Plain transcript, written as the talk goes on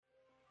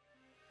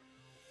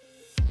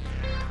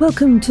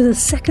Welcome to the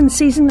second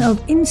season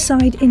of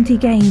Inside Indie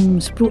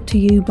Games, brought to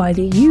you by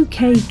the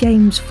UK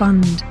Games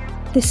Fund.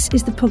 This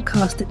is the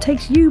podcast that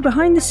takes you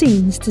behind the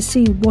scenes to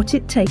see what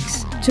it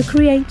takes to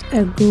create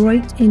a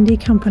great indie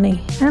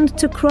company and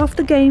to craft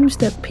the games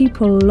that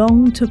people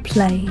long to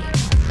play.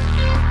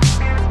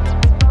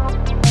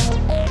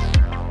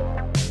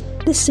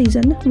 This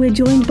season, we're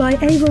joined by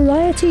a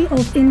variety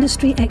of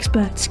industry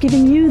experts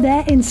giving you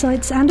their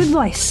insights and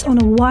advice on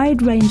a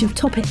wide range of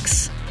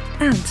topics.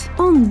 And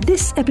on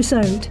this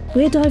episode,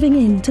 we're diving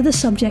into the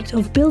subject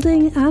of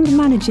building and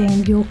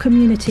managing your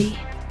community.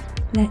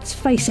 Let's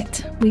face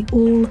it, we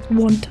all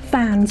want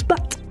fans,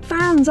 but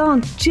fans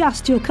aren't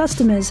just your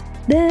customers,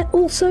 they're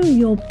also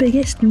your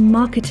biggest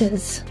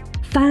marketers.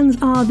 Fans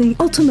are the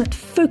ultimate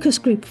focus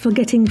group for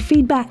getting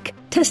feedback,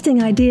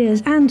 testing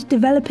ideas, and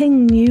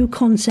developing new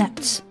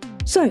concepts.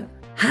 So,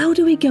 how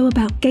do we go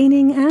about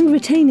gaining and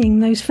retaining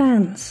those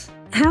fans?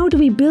 How do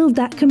we build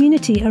that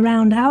community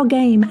around our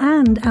game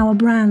and our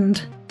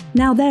brand?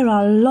 Now, there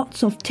are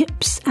lots of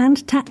tips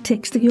and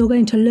tactics that you're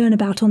going to learn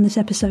about on this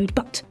episode,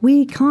 but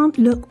we can't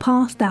look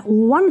past that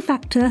one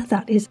factor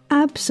that is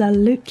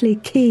absolutely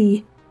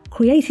key: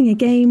 creating a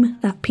game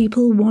that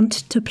people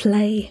want to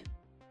play.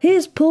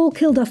 Here's Paul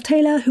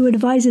Kilduff-Taylor, who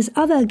advises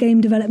other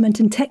game development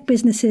and tech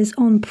businesses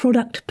on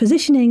product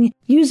positioning,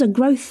 user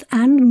growth,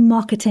 and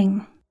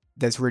marketing.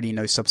 There's really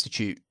no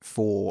substitute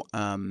for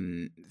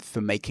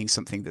making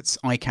something that's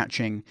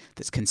eye-catching,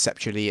 that's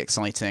conceptually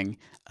exciting.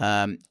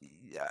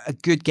 A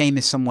good game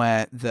is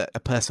somewhere that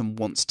a person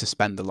wants to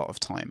spend a lot of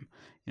time.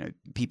 You know,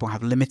 people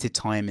have limited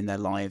time in their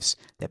lives.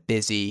 They're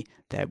busy.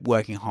 They're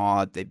working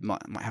hard. They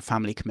might have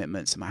family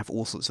commitments. They might have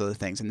all sorts of other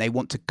things, and they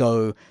want to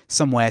go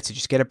somewhere to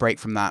just get a break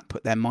from that,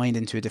 put their mind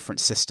into a different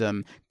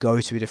system, go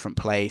to a different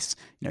place,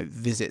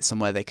 visit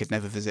somewhere they could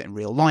never visit in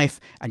real life,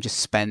 and just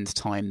spend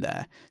time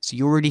there. So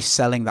you're already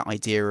selling that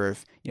idea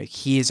of,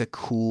 here's a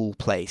cool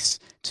place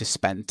to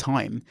spend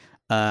time.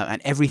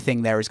 And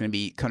everything there is going to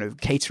be kind of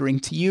catering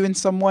to you in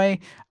some way,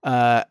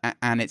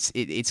 and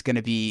it's going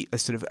to be a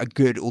sort of a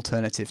good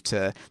alternative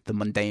to the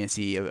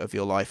mundanity of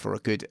your life, or a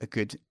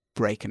good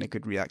break and a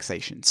good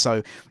relaxation.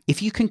 So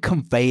if you can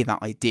convey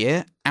that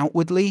idea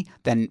outwardly,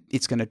 then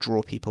it's going to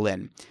draw people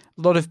in.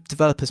 A lot of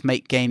developers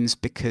make games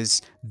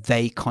because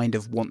they kind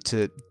of want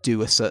to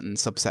do a certain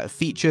subset of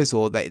features,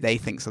 or they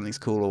think something's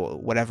cool or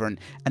whatever, and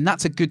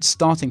that's a good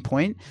starting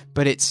point.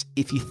 But it's,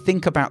 if you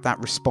think about that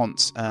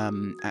response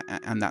and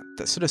that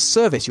sort of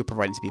service you're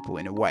providing to people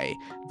in a way,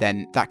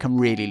 then that can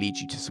really lead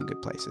you to some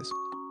good places.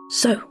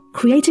 So,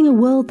 creating a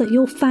world that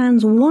your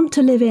fans want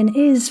to live in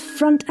is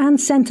front and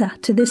centre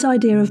to this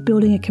idea of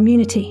building a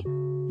community.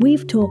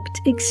 We've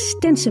talked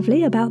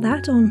extensively about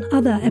that on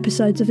other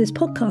episodes of this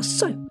podcast,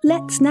 so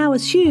let's now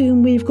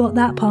assume we've got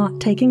that part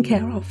taken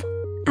care of.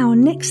 Our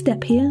next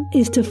step here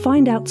is to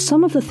find out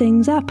some of the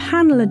things our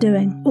panel are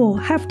doing, or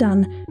have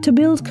done, to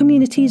build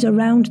communities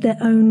around their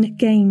own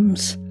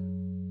games.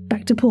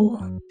 Back to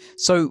Paul.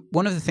 So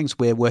one of the things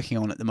we're working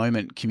on at the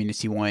moment,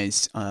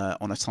 community-wise,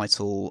 on a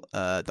title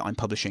that I'm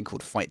publishing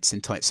called Fights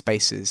in Tight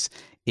Spaces,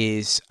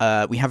 is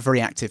we have a very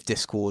active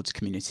Discord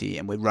community,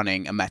 and we're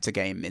running a meta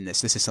game in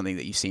this. This is something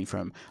that you've seen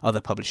from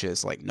other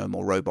publishers, like No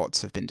More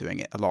Robots have been doing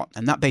it a lot.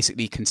 And that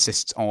basically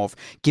consists of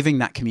giving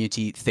that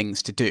community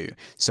things to do.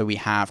 So we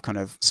have kind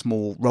of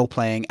small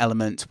role-playing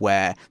element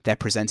where they're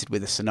presented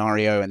with a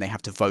scenario and they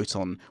have to vote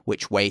on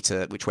which way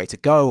to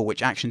go or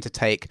which action to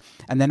take.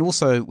 And then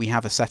also we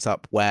have a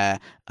setup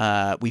where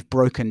we've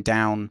broken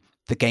down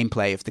the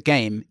gameplay of the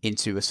game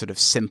into a sort of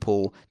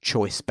simple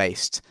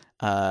choice-based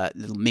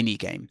little mini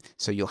game.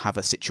 So you'll have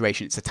a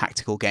situation, it's a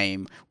tactical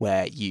game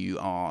where you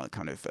are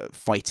kind of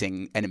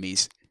fighting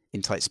enemies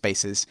in tight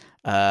spaces,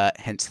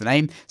 hence the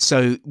name.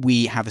 So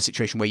we have a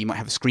situation where you might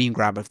have a screen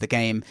grab of the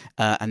game,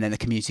 and then the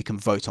community can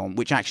vote on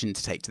which action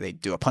to take. Do they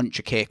do a punch,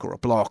 a kick, or a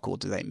block, or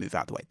do they move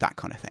out of the way? That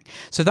kind of thing.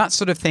 So that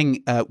sort of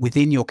thing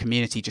within your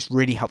community just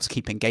really helps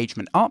keep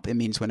engagement up. It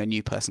means when a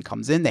new person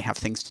comes in, they have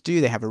things to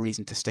do, they have a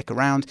reason to stick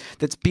around.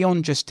 That's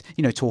beyond just,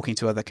 talking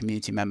to other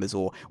community members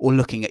or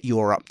looking at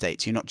your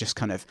updates. You're not just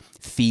kind of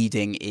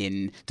feeding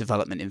in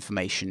development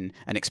information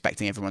and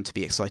expecting everyone to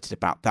be excited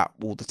about that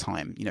all the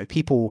time.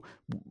 People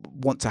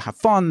want to have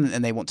fun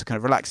and they want to kind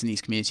of relax in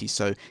these communities.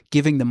 So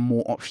giving them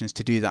more options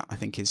to do that, I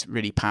think, is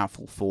really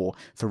powerful for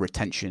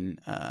retention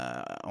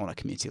on a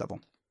community level.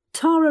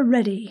 Tara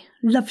Reddy,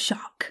 Love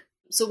Shark.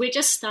 So we're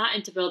just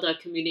starting to build our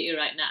community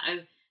right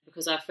now,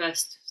 because our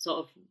first sort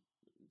of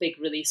big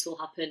release will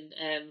happen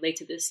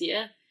later this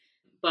year.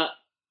 But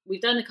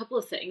we've done a couple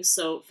of things.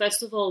 So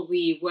first of all,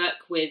 we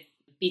work with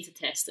beta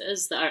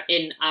testers that are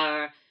in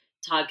our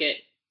target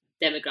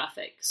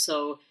demographic.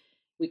 So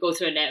we go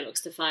through our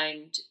networks to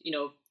find,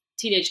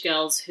 teenage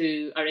girls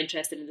who are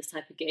interested in this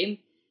type of game.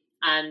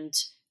 And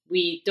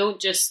we don't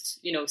just,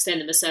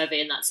 send them a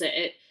survey and that's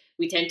it.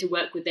 We tend to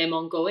work with them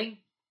ongoing.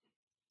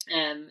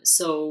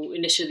 So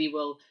initially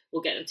we'll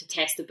get them to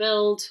test the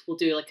build. We'll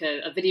do like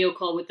a video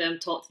call with them,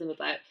 talk to them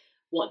about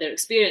what their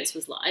experience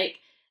was like.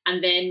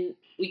 And then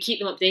we keep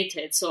them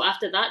updated. So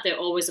after that, they're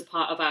always a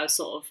part of our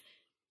sort of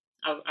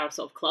our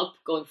sort of club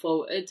going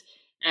forward.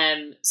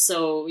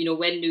 So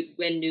when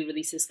new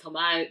releases come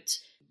out,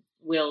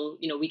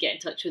 we get in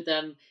touch with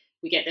them,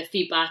 we get their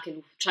feedback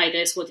and try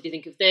this. What did you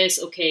think of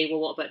this? Okay,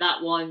 well, what about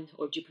that one?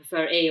 Or do you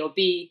prefer A or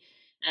B?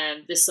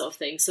 This sort of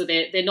thing. So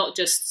they're not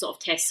just sort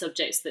of test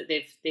subjects that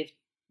they've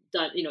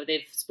done.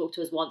 They've spoke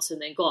to us once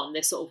and then gone.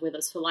 They're sort of with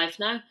us for life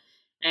now.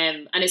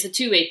 And it's a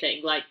two-way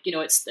thing. Like,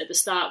 it's at the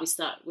start, we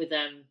start with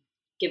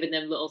giving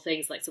them little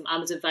things like some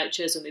Amazon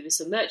vouchers or maybe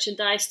some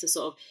merchandise to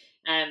sort of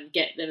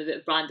get them a bit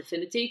of brand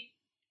affinity.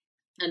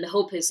 And the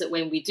hope is that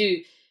when we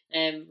do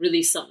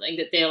release something,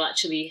 that they'll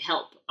actually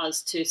help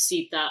us to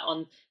seed that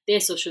on their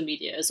social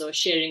medias or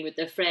sharing with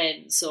their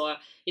friends, or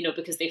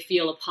because they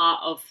feel a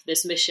part of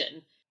this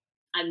mission.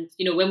 And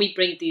when we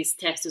bring these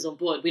testers on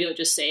board, we don't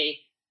just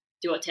say,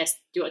 do you want to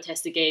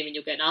test a game and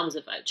you'll get an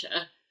Amazon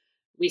voucher.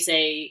 We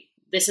say,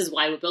 this is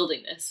why we're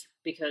building this,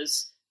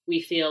 because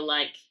we feel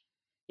like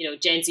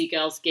Gen Z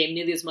girls game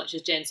nearly as much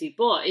as Gen Z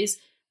boys,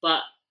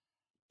 but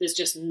there's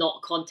just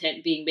not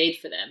content being made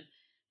for them,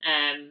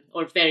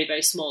 or very,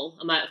 very small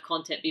amount of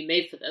content being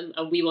made for them.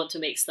 And we want to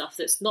make stuff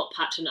that's not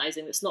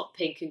patronising, that's not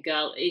pink and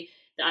girly,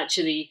 that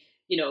actually,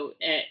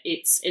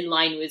 it's in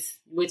line with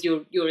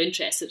your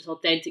interests, it's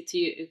authentic to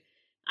you.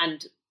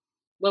 And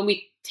when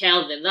we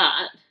tell them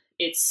that,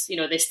 it's,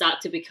 they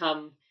start to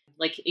become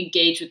like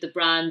engaged with the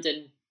brand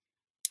and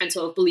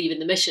sort of believe in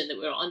the mission that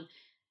we're on.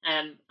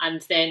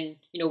 And then,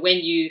 when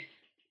you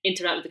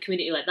interact with the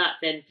community like that,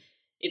 then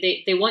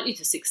they want you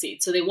to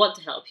succeed. So they want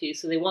to help you.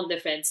 So they want their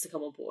friends to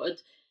come on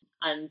board.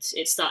 And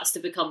it starts to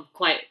become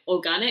quite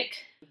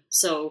organic.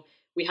 So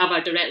we have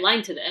our direct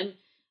line to them.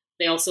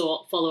 They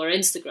also follow our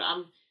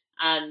Instagram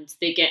and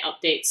they get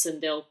updates,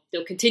 and they'll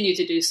continue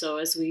to do so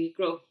as we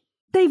grow.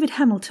 David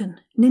Hamilton,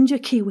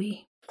 Ninja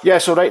Kiwi. Yeah,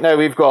 so right now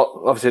we've got,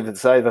 obviously to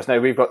decide this now,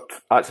 we've got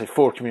actually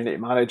 4 community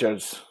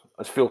managers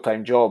as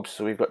full-time jobs.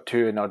 So we've got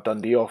 2 in our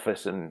Dundee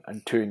office and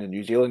 2 in the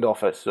New Zealand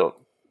office. So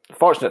the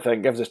fortunate thing,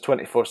 it gives us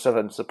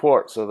 24/7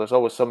 support. So there's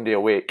always somebody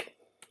awake.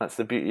 That's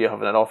the beauty of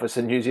having an office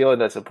in New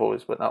Zealand, I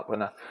suppose, but not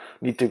when I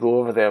need to go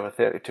over there with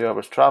 32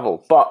 hours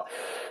travel. But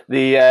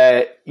we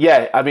use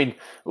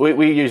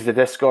the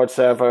Discord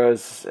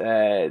servers,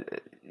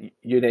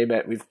 you name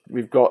it.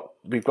 We've got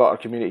our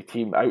community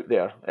team out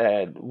there.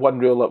 One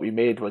rule that we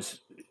made was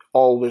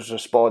always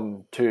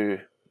respond to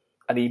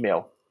an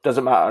email.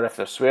 Doesn't matter if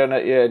they're swearing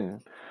at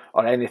you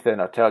or anything,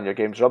 or telling your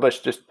game's rubbish.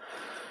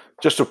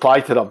 Just reply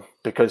to them,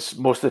 because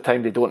most of the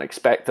time they don't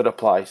expect the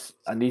replies,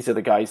 and these are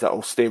the guys that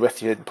will stay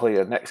with you and play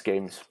your next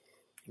games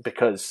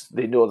because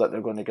they know that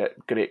they're going to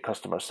get great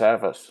customer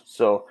service.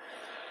 So,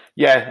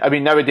 yeah, I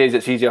mean, nowadays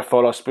it's easier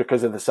for us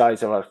because of the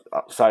size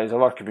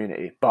of our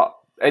community. But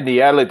in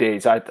the early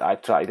days, I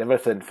tried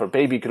everything. For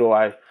Baby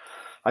Grow,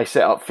 I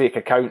set up fake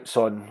accounts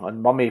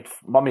on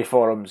mummy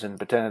forums and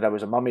pretended I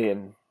was a mummy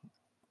and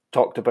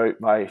talked about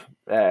my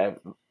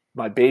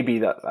baby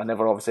that I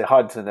never obviously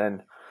had, and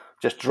then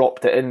just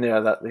dropped it in there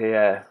that they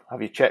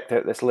have you checked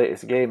out this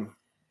latest game.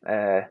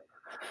 I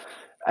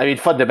mean,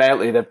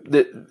 fundamentally,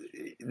 the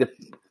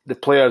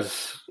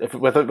players,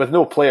 with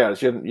no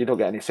players, you don't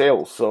get any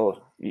sales.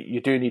 So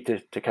you do need to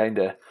kind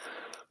of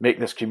make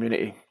this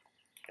community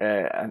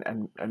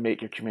and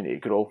make your community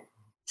grow.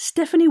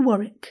 Stephanie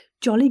Warwick,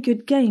 Jolly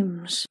Good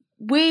Games.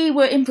 We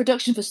were in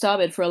production for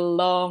Starbid for a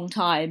long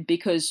time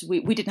because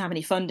we didn't have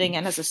any funding,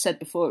 and as I said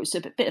before, it was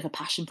a bit of a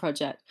passion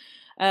project.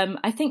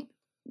 I think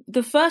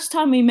the first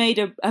time we made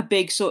a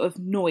big sort of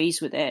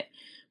noise with it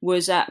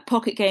was at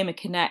Pocket Gamer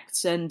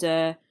Connect, and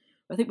I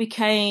think we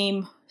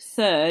came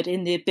 3rd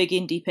in the big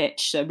indie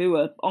pitch, so we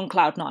were on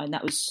cloud 9.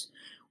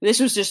 This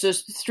was just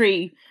us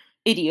 3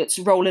 idiots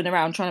rolling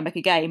around trying to make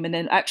a game, and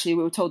then actually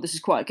we were told this is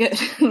quite good.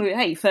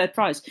 Hey, 3rd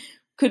prize.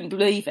 Couldn't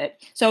believe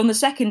it. So on the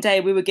second day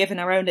we were given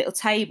our own little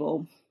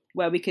table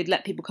where we could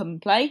let people come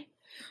and play.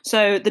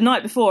 So the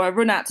night before I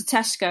run out to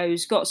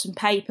Tesco's, got some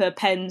paper,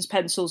 pens,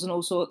 pencils and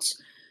all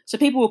sorts. So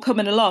people were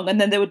coming along, and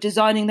then they were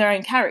designing their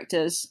own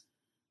characters.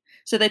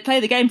 So they'd play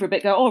the game for a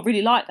bit, go, oh, I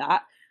really like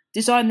that,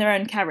 design their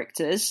own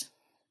characters.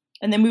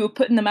 And then we were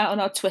putting them out on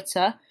our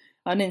Twitter,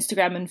 on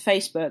Instagram and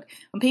Facebook.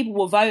 And people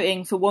were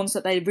voting for ones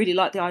that they really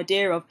liked the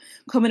idea of,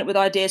 coming up with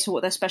ideas for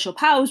what their special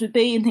powers would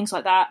be and things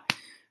like that.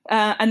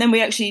 And then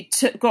we actually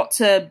got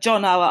to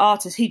John, our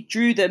artist. He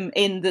drew them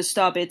in the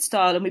Starbid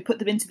style, and we put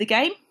them into the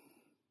game.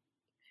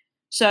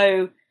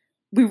 So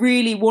we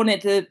really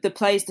wanted the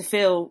players to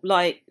feel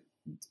like,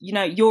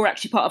 you're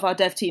actually part of our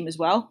dev team as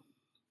well.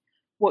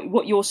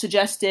 What you're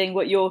suggesting,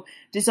 what you're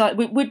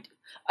design.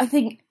 I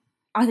think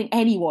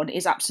anyone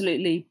is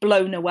absolutely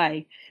blown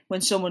away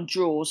when someone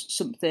draws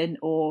something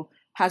or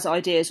has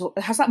ideas or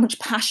has that much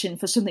passion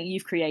for something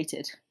you've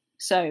created.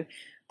 So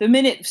the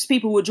minute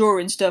people were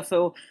drawing stuff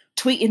or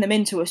tweeting them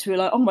into us, we were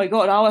like, oh my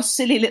God, our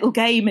silly little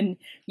game, and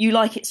you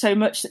like it so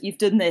much that you've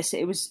done this.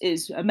 It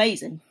was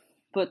amazing.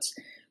 But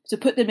to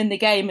put them in the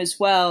game as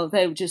well,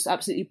 they were just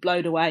absolutely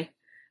blown away.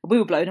 We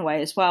were blown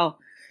away as well.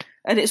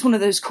 And it's one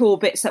of those core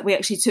bits that we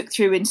actually took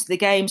through into the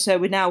game. So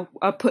we now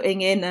are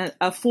putting in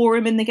a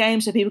forum in the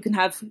game so people can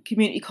have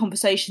community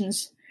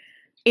conversations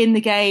in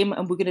the game,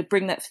 and we're going to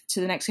bring that to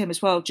the next game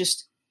as well.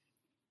 Just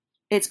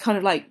it's kind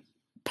of like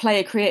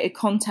player created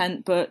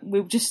content, but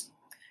we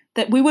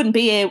wouldn't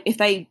be here if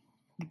they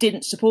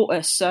didn't support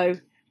us. So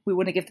we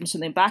want to give them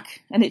something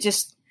back, and it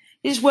just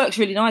works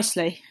really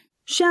nicely.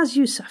 Shaz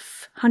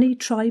Youssef, Honey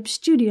Tribe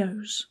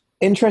Studios.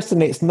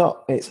 Interestingly,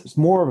 it's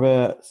more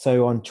of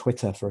so on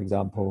Twitter, for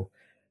example,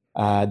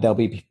 there'll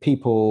be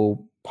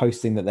people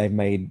posting that they've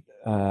made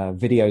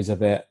videos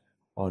of it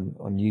on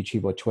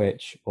YouTube or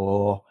Twitch,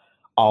 or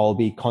I'll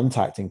be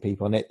contacting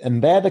people,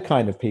 and they're the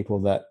kind of people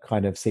that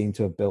kind of seem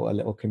to have built a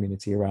little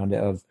community around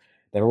it.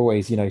 They're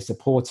always,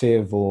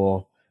 supportive.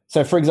 Or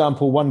so, for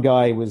example, one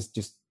guy was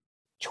just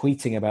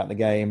tweeting about the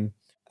game,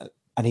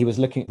 and he was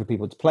looking for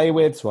people to play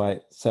with. So I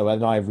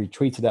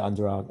retweeted it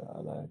under our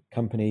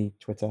company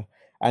Twitter,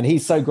 and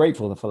he's so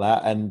grateful for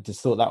that, and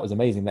just thought that was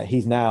amazing that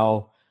he's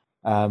now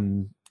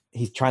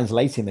he's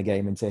translating the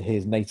game into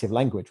his native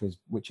language,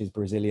 which is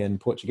Brazilian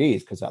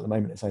Portuguese, because at the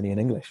moment it's only in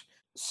English.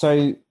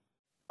 So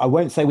I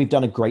won't say we've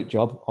done a great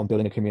job on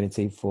building a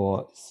community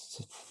for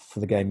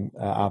the game,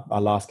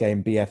 our last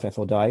game, BFF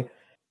or Die,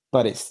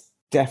 but it's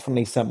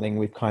definitely something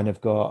we've kind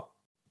of got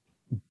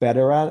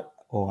better at,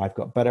 or I've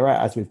got better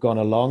at as we've gone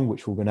along,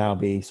 which will now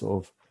be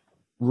sort of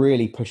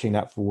really pushing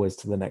that forwards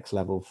to the next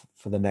level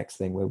for the next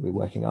thing we'll be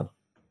working on.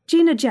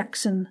 Gina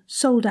Jackson,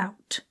 Sold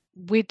Out.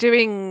 We're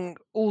doing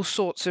all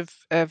sorts of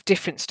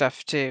different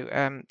stuff to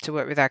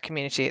work with our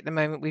community. At the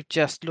moment, we've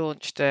just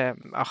launched a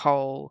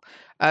whole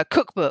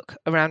cookbook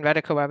around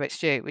Radical Rabbit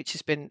Stew, which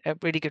has been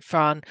really good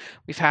fun.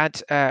 We've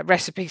had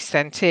recipes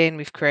sent in.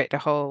 We've created a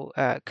whole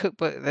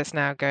cookbook that's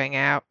now going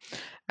out,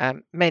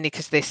 mainly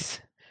because this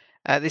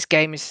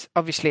game is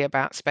obviously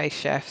about space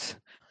chefs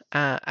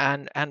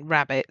and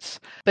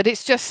rabbits, but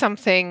it's just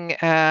something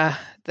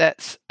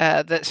that's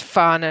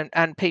fun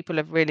and people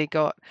have really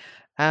got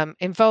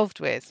involved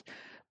with.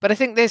 But I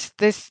think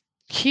there's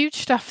huge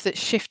stuff that's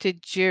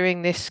shifted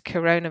during this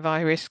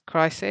coronavirus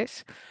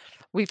crisis.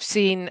 We've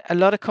seen a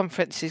lot of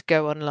conferences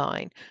go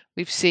online.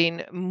 We've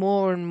seen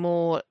more and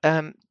more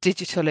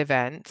digital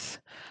events.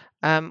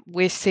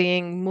 We're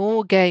seeing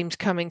more games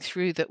coming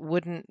through that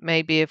wouldn't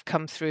maybe have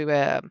come through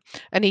an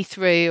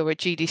E3 or a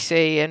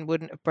GDC and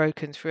wouldn't have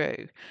broken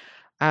through.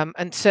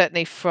 And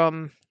certainly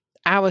from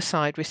our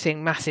side, we're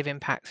seeing massive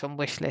impacts on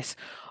wish lists,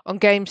 on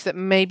games that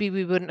maybe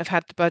we wouldn't have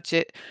had the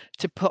budget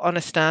to put on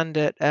a stand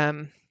at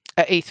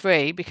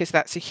E3, because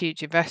that's a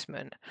huge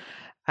investment.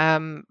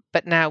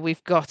 But now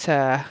we've got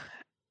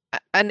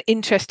an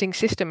interesting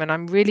system, and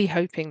I'm really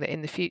hoping that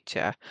in the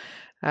future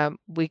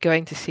we're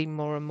going to see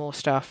more and more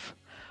stuff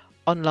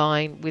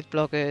online with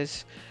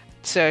bloggers.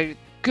 So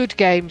good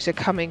games are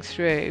coming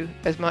through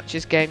as much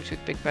as games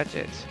with big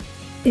budgets.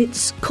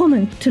 It's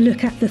common to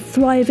look at the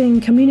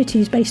thriving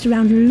communities based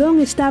around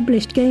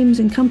long-established games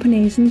and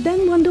companies and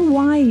then wonder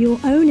why your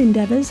own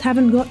endeavours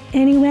haven't got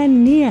anywhere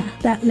near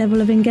that level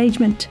of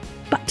engagement.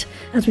 But,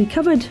 as we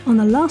covered on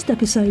the last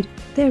episode,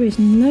 there is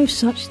no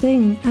such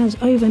thing as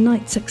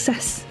overnight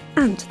success.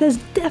 And there's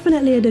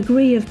definitely a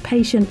degree of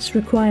patience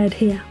required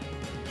here.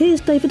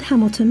 Here's David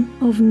Hamilton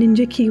of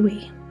Ninja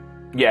Kiwi.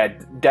 Yeah,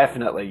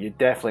 definitely. You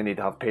definitely need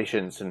to have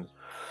patience, and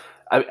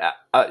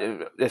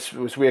this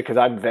was weird because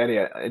I'm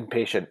very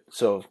impatient.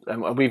 So,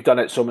 and we've done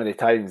it so many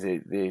times,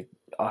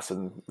 us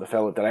and the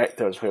fellow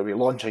directors, where we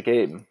launch a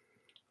game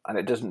and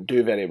it doesn't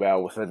do very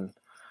well within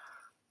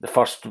the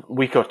first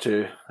week or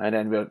two, and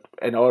then we're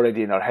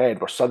already in our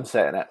head we're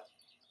sunsetting it.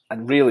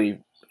 And really,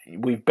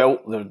 we've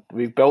built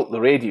the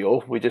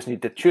radio. We just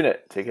need to tune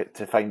it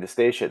to find the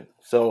station.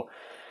 So,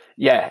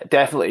 yeah,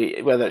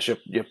 definitely, whether it's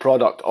your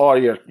product or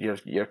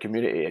your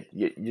community,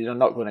 you're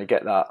not going to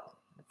get that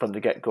from the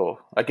get-go.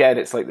 Again,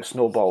 it's like the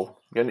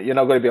snowball. You're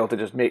not going to be able to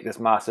just make this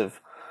massive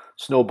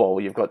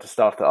snowball. You've got to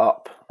start it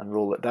up and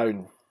roll it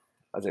down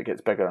as it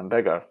gets bigger and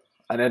bigger.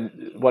 And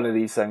then one of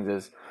these things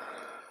is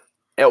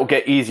it'll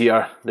get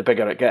easier the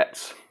bigger it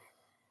gets.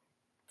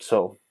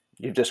 So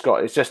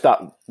it's just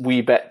that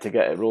wee bit to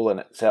get it rolling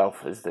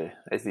itself is the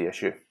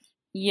issue.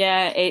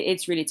 Yeah,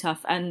 it's really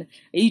tough, and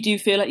you do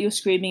feel like you're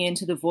screaming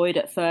into the void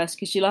at first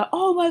because you're like,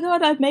 oh my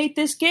god, I've made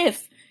this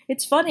GIF.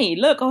 It's funny.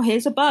 Look, oh,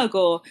 here's a bug,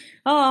 or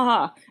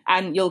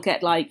and you'll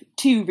get like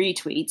 2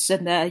 retweets,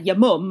 and they're your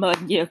mum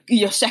and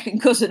your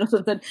second cousin or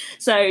something.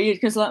 So you're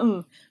just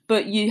like,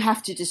 but you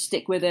have to just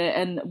stick with it.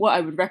 And what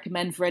I would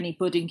recommend for any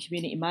budding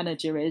community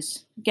manager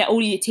is get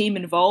all your team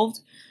involved,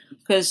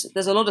 because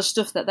there's a lot of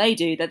stuff that they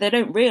do that they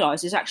don't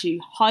realise is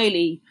actually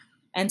highly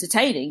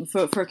entertaining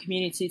for a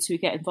community to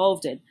get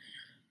involved in.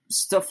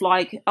 Stuff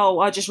like,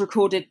 I just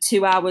recorded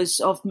 2 hours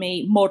of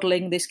me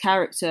modelling this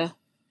character.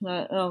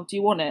 Do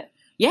you want it?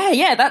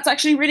 Yeah, that's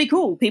actually really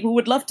cool. People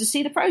would love to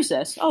see the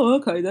process. Oh,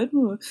 okay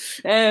then.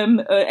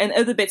 And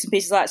other bits and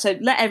pieces like that. So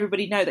let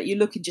everybody know that you're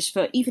looking just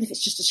for, even if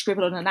it's just a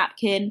scribble on a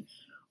napkin,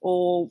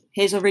 or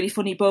here's a really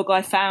funny bug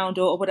I found,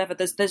 or whatever.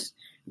 There's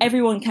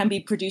everyone can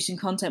be producing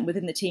content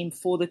within the team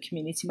for the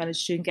community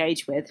manager to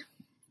engage with.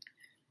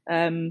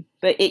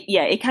 But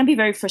it can be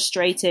very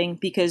frustrating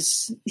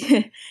because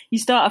you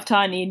start off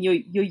tiny and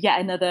you're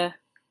yet another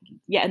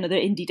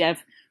indie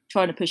dev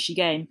trying to push your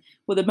game.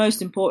 Well, the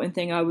most important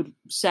thing I would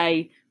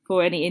say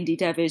for any indie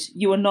dev is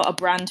you are not a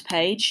brand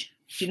page.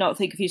 Do not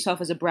think of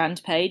yourself as a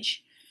brand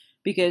page,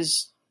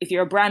 because if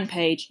you're a brand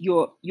page,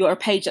 you're a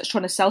page that's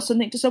trying to sell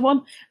something to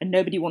someone and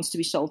nobody wants to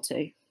be sold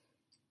to.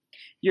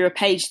 You're a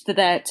page that's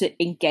there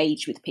to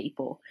engage with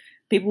people.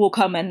 People will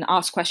come and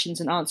ask questions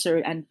and answer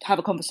and have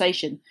a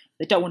conversation.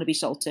 They don't want to be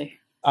sold to.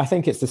 I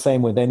think it's the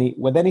same with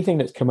anything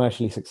that's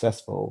commercially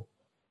successful.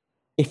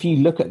 If you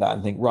look at that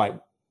and think, right,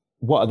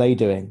 what are they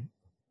doing?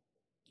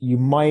 You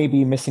might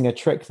be missing a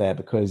trick there,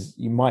 because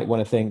you might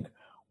want to think,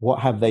 what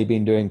have they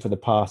been doing for the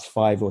past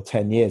 5 or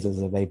 10 years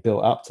as they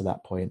built up to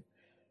that point?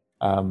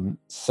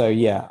 So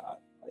yeah,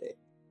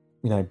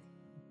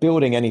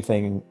 building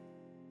anything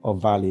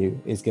of value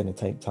is going to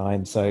take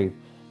time. So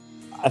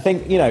I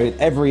think,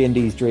 every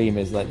indie's dream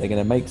is like they're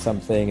going to make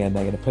something and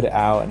they're going to put it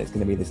out and it's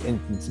going to be this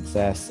instant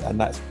success. And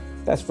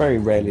that's very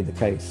rarely the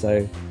case.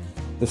 So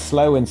the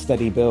slow and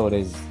steady build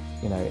is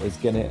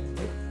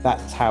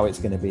that's how it's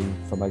going to be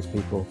for most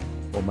people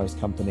or most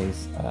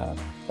companies.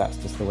 That's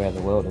just the way of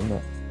the world, isn't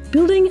it?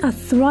 Building a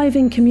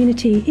thriving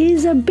community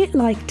is a bit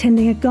like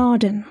tending a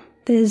garden.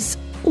 There's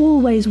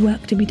always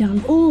work to be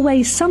done,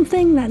 always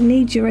something that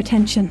needs your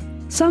attention.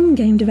 Some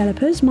game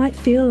developers might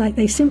feel like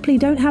they simply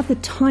don't have the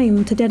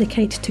time to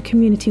dedicate to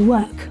community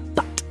work.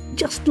 But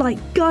just like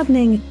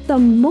gardening, the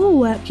more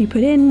work you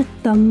put in,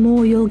 the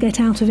more you'll get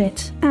out of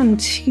it.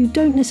 And you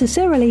don't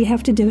necessarily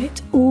have to do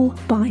it all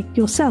by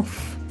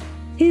yourself.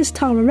 Here's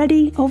Tara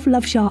Reddy of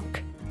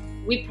Loveshark.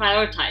 We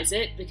prioritise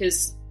it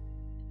because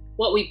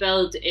what we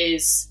build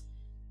is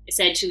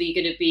essentially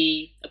going to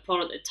be a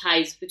product that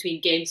ties between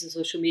games and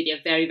social media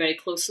very, very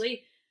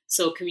closely.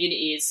 So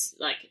community is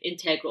like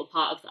integral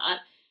part of that.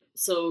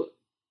 So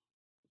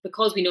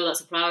because we know that's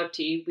a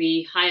priority,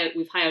 we've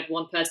hired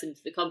one person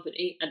into the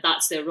company, and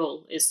that's their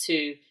role, is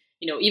to,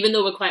 even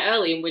though we're quite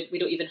early and we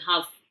don't even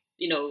have,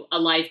 a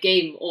live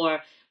game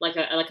or like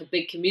a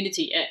big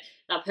community yet,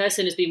 that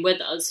person has been with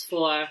us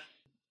for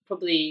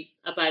probably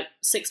about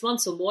 6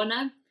 months or more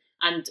now.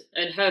 And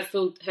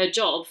her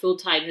job full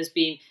time has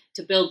been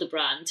to build the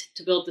brand,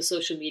 to build the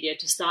social media,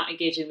 to start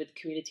engaging with the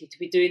community, to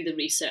be doing the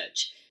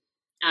research.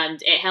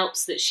 And it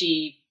helps that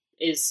she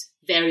is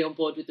very on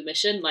board with the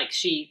mission. Like,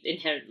 she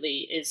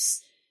inherently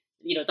is,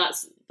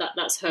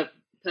 that's her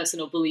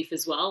personal belief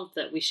as well,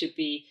 that we should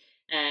be,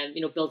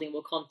 building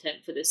more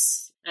content for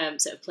this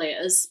set of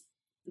players.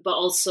 But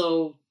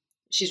also,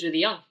 she's really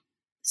young,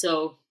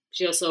 so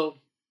she also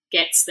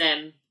gets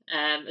them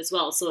as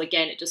well. So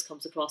again, it just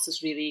comes across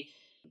as really,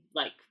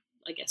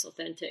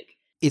 authentic.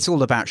 It's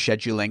all about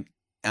scheduling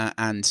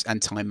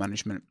and time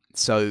management.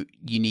 So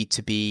you need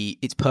to be,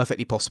 it's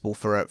perfectly possible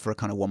for a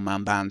kind of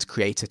one-man band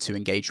creator to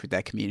engage with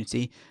their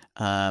community.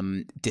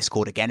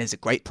 Discord, again, is a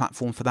great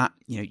platform for that.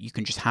 You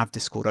can just have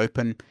Discord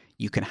open.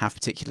 You can have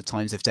particular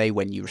times of day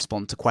when you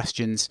respond to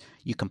questions.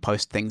 You can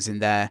post things in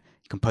there.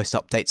 You can post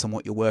updates on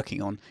what you're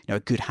working on. A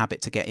good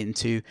habit to get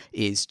into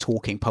is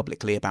talking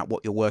publicly about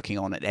what you're working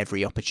on at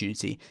every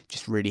opportunity. It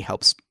just really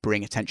helps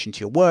bring attention to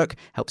your work,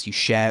 helps you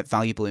share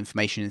valuable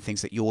information and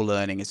things that you're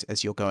learning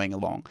as you're going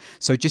along.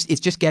 So it's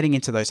just getting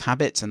into those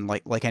habits, and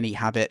like any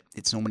habit,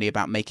 it's normally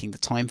about making the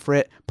time for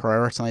it,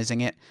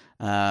 prioritizing it,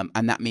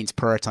 and that means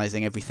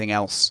prioritizing everything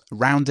else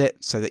around it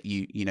so that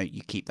you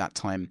keep that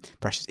time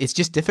precious. It's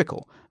just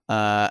difficult.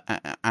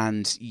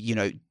 And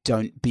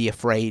don't be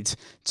afraid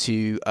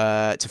to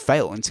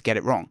fail and to get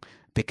it wrong,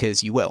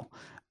 because you will.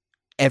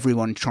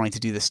 Everyone trying to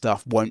do this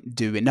stuff won't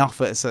do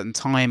enough at a certain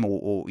time,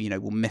 or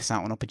will miss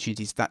out on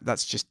opportunities.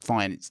 That's just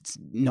fine. It's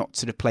not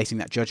sort of placing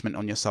that judgment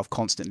on yourself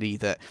constantly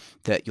that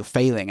you're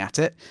failing at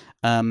it.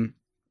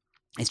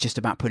 It's just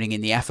about putting in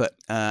the effort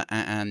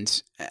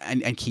and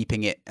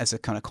keeping it as a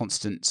kind of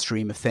constant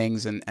stream of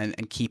things,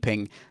 and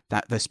keeping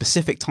those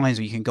specific times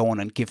where you can go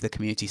on and give the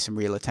community some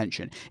real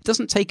attention. It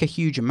doesn't take a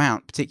huge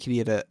amount,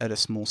 particularly at a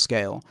small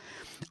scale.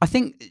 I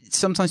think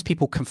sometimes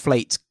people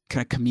conflate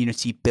kind of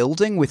community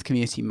building with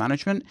community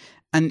management.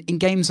 And in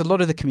games, a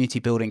lot of the community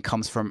building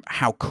comes from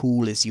how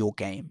cool is your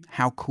game?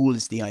 How cool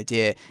is the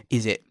idea?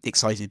 Is it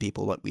exciting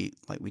people like we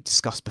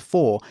discussed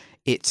before?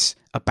 It's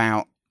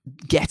about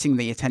getting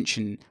the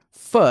attention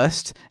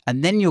first,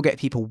 and then you'll get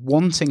people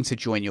wanting to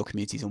join your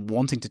communities and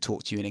wanting to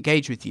talk to you and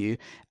engage with you.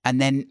 And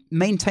then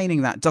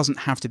maintaining that doesn't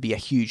have to be a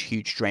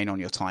huge drain on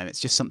your time. It's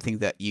just something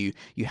that you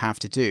have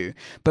to do.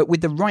 But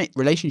with the right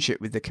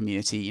relationship with the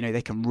community,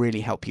 they can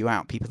really help you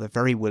out. People are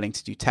very willing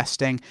to do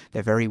testing.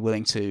 They're very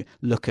willing to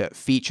look at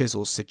features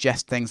or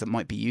suggest things that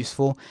might be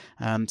useful.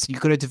 So you've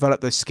got to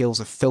develop those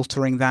skills of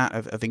filtering that,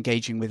 of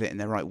engaging with it in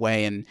the right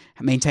way, and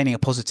maintaining a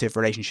positive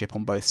relationship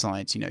on both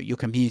sides. Your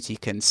community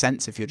can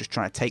sense if you're just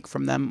trying to take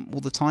from them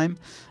all the time.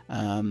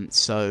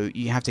 So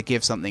you have to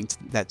give something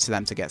to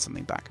them to get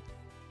something back.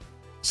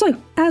 So,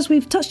 as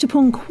we've touched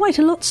upon quite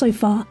a lot so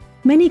far,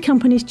 many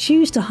companies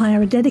choose to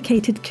hire a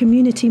dedicated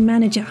community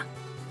manager.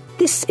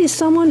 This is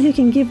someone who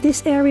can give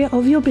this area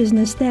of your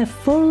business their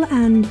full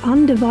and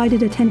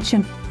undivided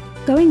attention.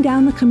 Going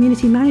down the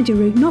community manager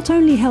route not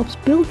only helps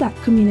build that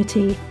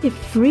community, it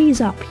frees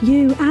up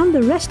you and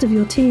the rest of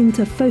your team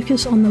to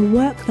focus on the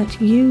work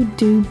that you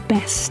do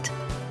best.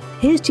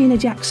 Here's Gina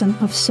Jackson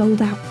of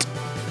Sold Out.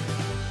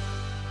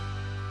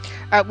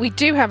 We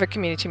do have a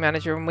community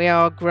manager, and we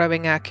are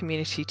growing our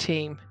community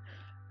team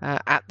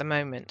at the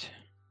moment.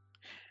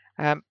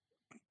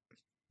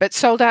 But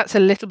Sold Out's a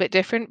little bit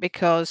different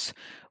because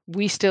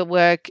we still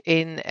work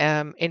in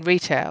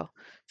retail.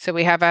 So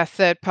we have our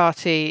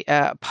third-party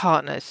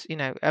partners,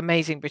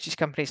 amazing British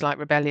companies like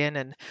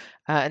Rebellion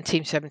and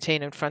Team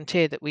 17 and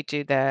Frontier that we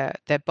do their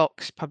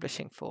box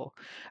publishing for,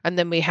 and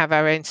then we have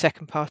our own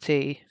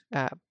second-party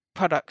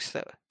products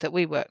that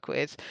we work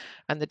with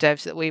and the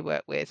devs that we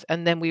work with.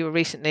 And then we were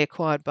recently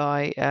acquired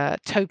by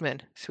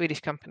Toadman,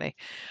 Swedish company,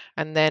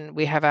 and then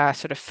we have our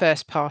sort of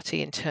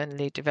first-party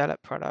internally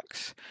developed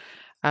products,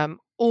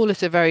 all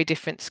at a very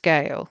different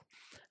scale.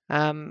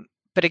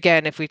 But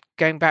again, if we're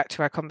going back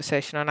to our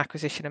conversation on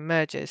acquisition and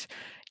mergers,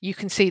 you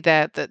can see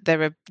there that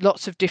there are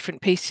lots of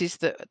different pieces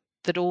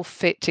that all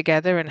fit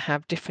together and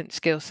have different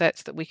skill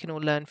sets that we can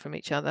all learn from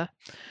each other.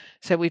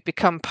 So we've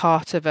become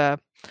part of a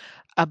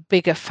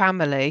bigger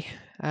family,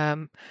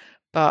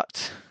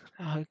 but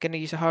I'm going to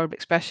use a horrible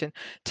expression.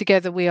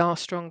 Together we are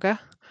stronger,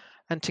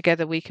 and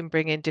together we can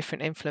bring in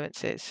different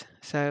influences.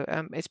 So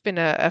it's been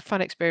a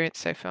fun experience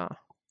so far.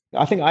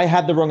 I think I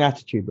had the wrong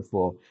attitude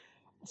before.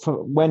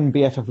 When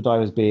BFF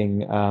was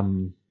being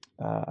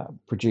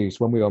produced,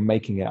 when we were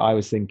making it, I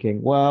was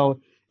thinking, well,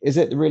 is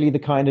it really the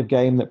kind of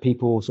game that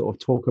people sort of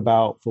talk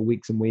about for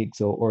weeks and weeks,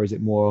 or is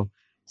it more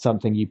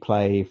something you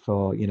play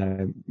for,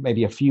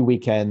 maybe a few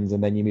weekends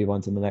and then you move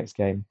on to the next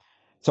game?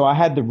 So I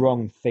had the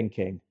wrong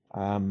thinking.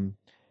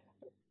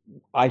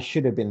 I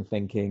should have been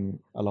thinking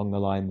along the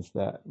lines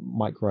that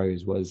Mike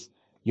Rose was.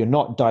 You're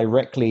not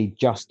directly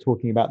just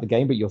talking about the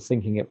game, but you're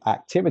thinking of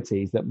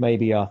activities that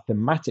maybe are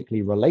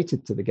thematically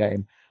related to the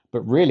game,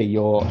 but really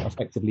you're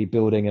effectively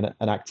building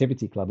an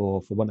activity club, or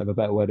for want of a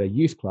better word, a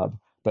youth club,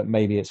 but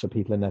maybe it's for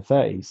people in their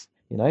 30s,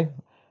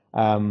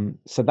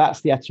 So that's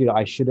the attitude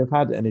I should have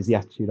had, and is the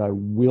attitude I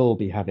will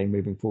be having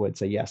moving forward.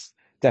 So yes,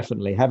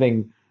 definitely have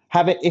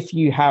it. If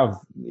you have,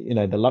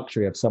 the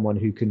luxury of someone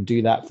who can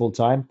do that full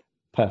time,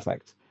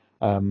 perfect.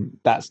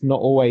 That's not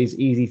always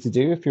easy to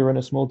do if you're in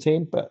a small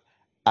team, but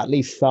at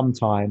least some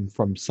time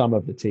from some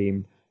of the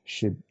team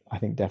should, I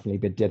think, definitely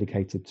be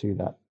dedicated to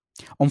that.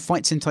 On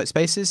Fights in Tight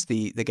Spaces,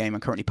 the game I'm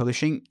currently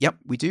publishing, yep,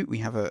 we do. We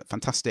have a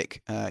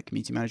fantastic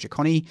community manager,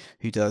 Connie,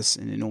 who does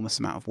an enormous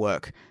amount of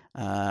work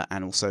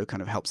and also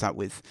kind of helps out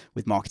with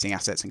marketing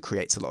assets and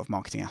creates a lot of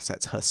marketing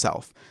assets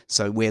herself.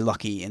 So we're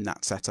lucky in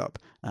that setup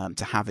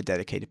to have a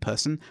dedicated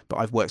person. But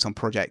I've worked on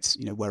projects,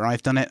 where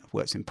I've done it. I've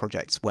worked in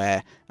projects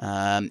where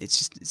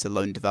it's a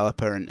lone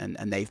developer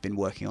and they've been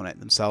working on it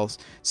themselves.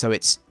 So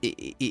it's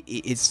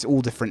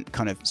all different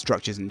kind of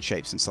structures and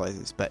shapes and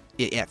sizes. But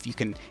if you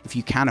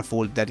can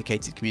afford a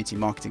dedicated community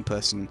marketing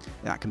person,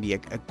 that can be a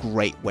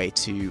great way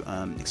to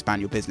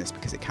expand your business,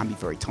 because it can be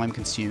very time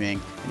consuming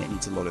and it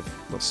needs a lot of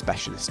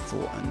specialist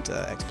thought and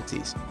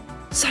expertise.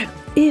 So,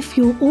 if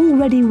you're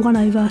already won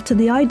over to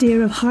the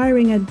idea of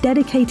hiring a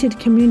dedicated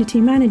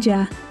community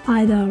manager,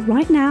 either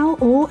right now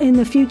or in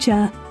the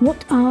future,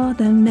 what are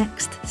the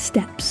next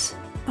steps?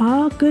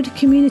 Are good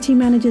community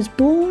managers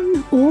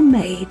born or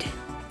made?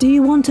 Do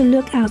you want to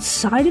look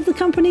outside of the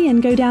company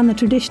and go down the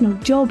traditional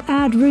job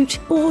ad route,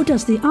 or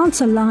does the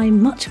answer lie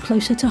much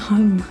closer to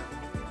home?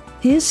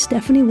 Here's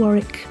Stephanie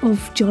Warwick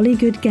of Jolly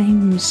Good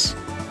Games.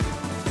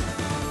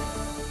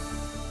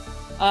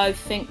 I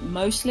think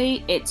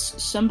mostly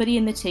it's somebody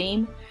in the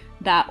team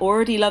that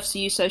already loves to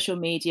use social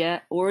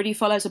media, already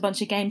follows a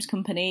bunch of games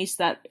companies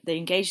that they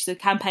engage the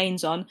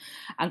campaigns on,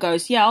 and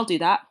goes, yeah, I'll do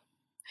that.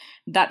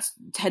 That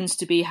tends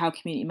to be how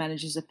community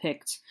managers are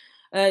picked.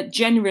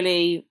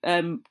 Generally,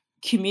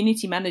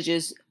 community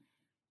managers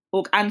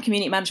and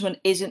community management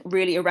isn't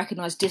really a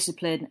recognised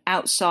discipline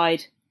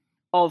outside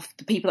of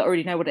the people that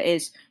already know what it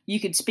is. You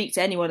could speak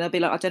to anyone, they'll be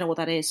like, I don't know what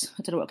that is.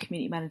 I don't know what a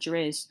community manager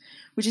is,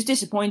 which is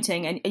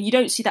disappointing. And you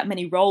don't see that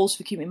many roles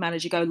for community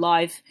manager go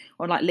live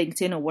on like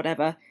LinkedIn or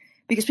whatever,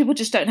 because people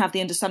just don't have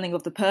the understanding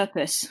of the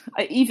purpose.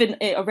 I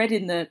read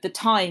in the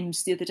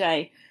Times the other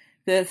day,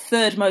 the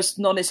third most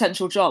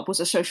non-essential job was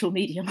a social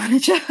media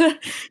manager.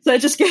 So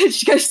it just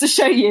goes to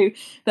show you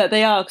that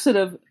they are sort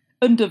of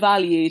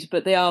undervalued,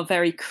 but they are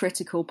very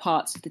critical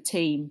parts of the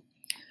team.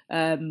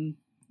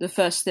 The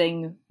first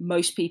thing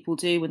most people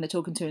do when they're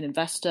talking to an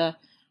investor,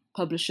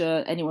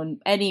 publisher,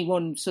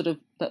 anyone sort of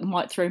that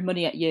might throw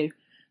money at you,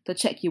 they'll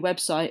check your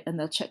website and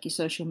they'll check your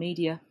social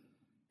media.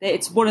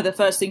 It's one of the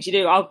first things you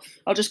do.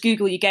 I'll just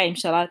Google your game,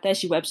 shall I?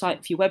 There's your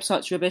website. If your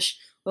website's rubbish,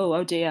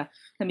 oh dear.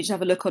 Let me just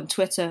have a look on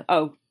Twitter.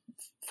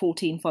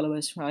 14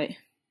 followers, right?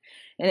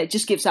 And it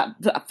just gives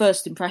that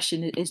first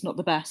impression is not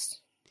the best.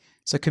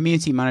 So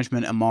community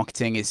management and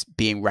marketing is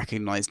being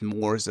recognized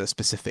more as a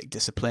specific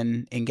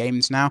discipline in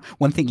games now.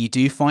 One thing you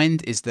do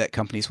find is that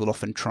companies will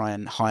often try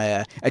and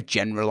hire a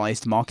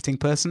generalized marketing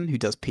person who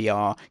does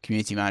PR,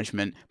 community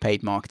management,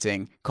 paid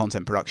marketing,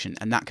 content production,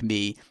 and that can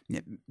be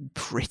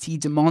pretty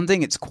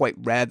demanding. It's quite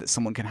rare that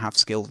someone can have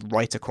skills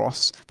right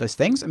across those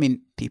things. I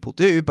mean, people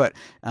do, but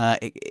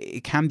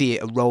it can be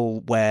a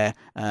role where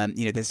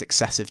there's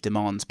excessive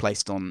demands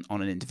placed on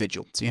an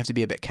individual. So you have to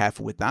be a bit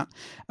careful with that.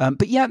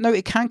 But yeah, no,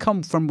 it can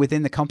come from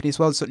within the company as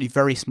well. Certainly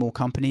very small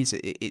companies,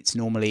 it's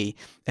normally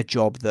a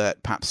job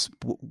that perhaps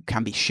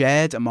can be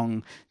shared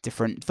among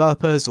different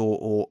developers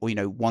or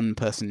one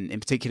person in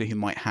particular who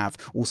might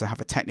also have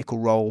a technical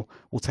role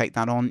will take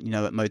that on.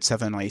 At Mode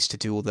 7, I used to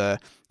do all the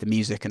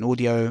music and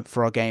audio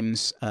for our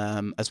games,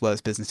 as well as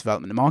business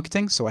development and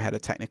marketing. So I had a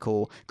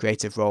technical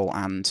creative role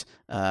and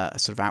a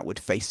sort of outward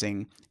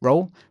facing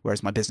role,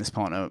 whereas my business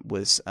partner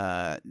was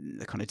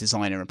the kind of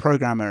designer and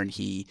programmer, and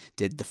he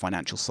did the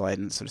financial side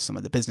and sort of some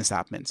of the business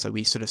admin. So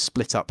we sort of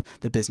split up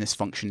the business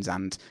functions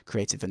and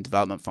creative and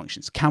development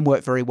functions. Can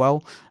work very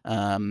well.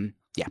 So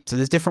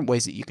there's different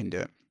ways that you can do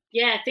it.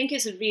 Yeah, I think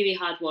it's a really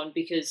hard one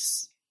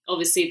because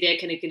obviously they're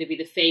kind of going to be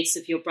the face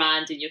of your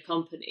brand and your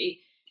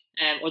company,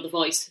 or the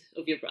voice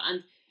of your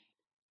brand.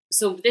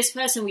 So this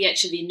person we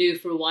actually knew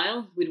for a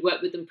while. We'd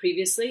worked with them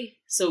previously,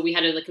 so we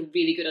had a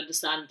really good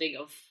understanding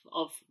of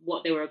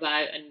what they were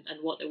about and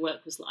what their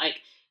work was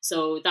like.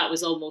 So that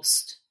was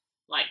almost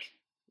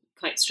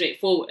quite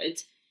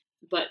straightforward.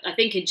 But I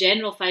think in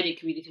general, finding a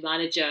community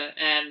manager,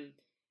 I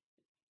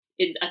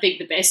think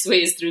the best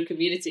way is through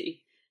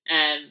community.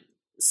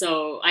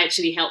 So I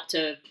actually helped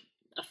a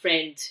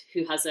friend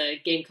who has a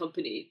game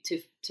company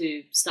to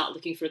start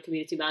looking for a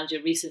community manager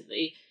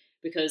recently,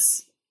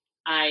 because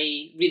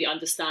I really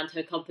understand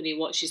her company,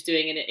 what she's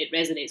doing, and it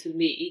resonates with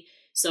me.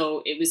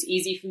 So it was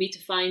easy for me to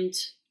find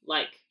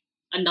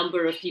a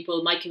number of people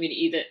in my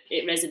community that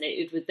it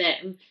resonated with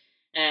them,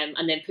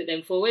 and then put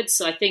them forward.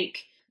 So I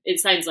think it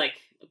sounds like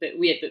a bit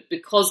weird, but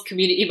because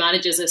community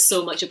managers are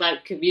so much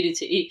about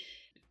community,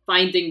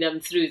 finding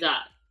them through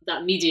that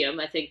medium,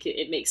 I think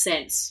it makes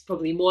sense,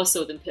 probably more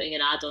so than putting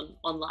an ad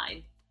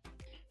online.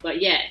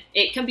 But yeah,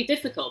 it can be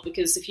difficult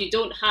because if you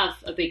don't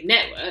have a big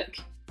network,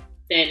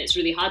 then it's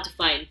really hard to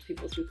find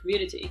people through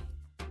community.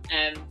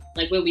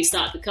 When we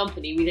started the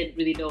company, we didn't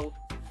really know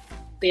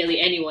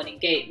barely anyone in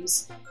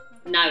games.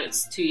 Now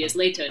it's 2 years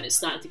later and it's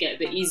starting to get a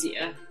bit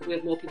easier. We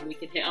have more people we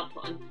can hit up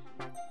on.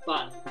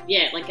 But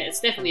yeah,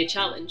 it's definitely a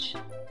challenge.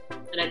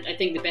 And I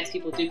think the best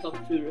people do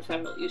come through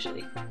referral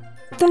usually.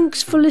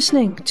 Thanks for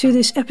listening to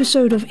this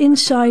episode of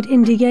Inside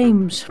Indie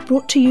Games,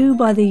 brought to you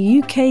by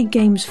the UK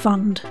Games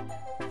Fund.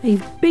 A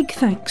big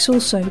thanks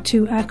also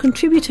to our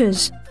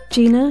contributors,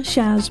 Gina,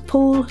 Shaz,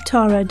 Paul,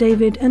 Tara,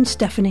 David and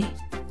Stephanie.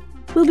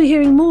 We'll be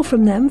hearing more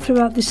from them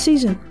throughout this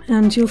season,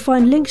 and you'll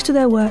find links to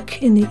their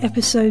work in the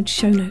episode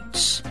show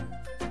notes.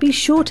 Be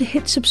sure to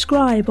hit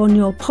subscribe on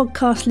your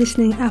podcast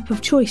listening app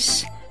of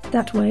choice.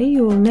 That way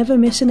you'll never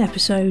miss an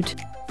episode,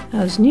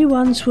 as new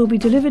ones will be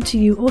delivered to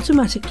you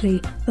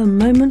automatically the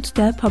moment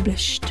they're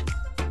published.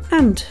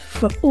 And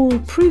for all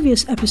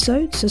previous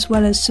episodes, as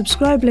well as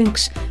subscribe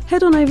links,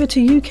 head on over to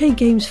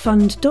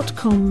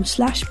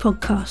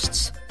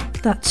ukgamesfund.com/podcasts.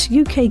 That's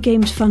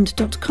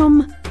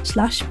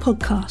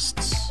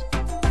ukgamesfund.com/podcasts.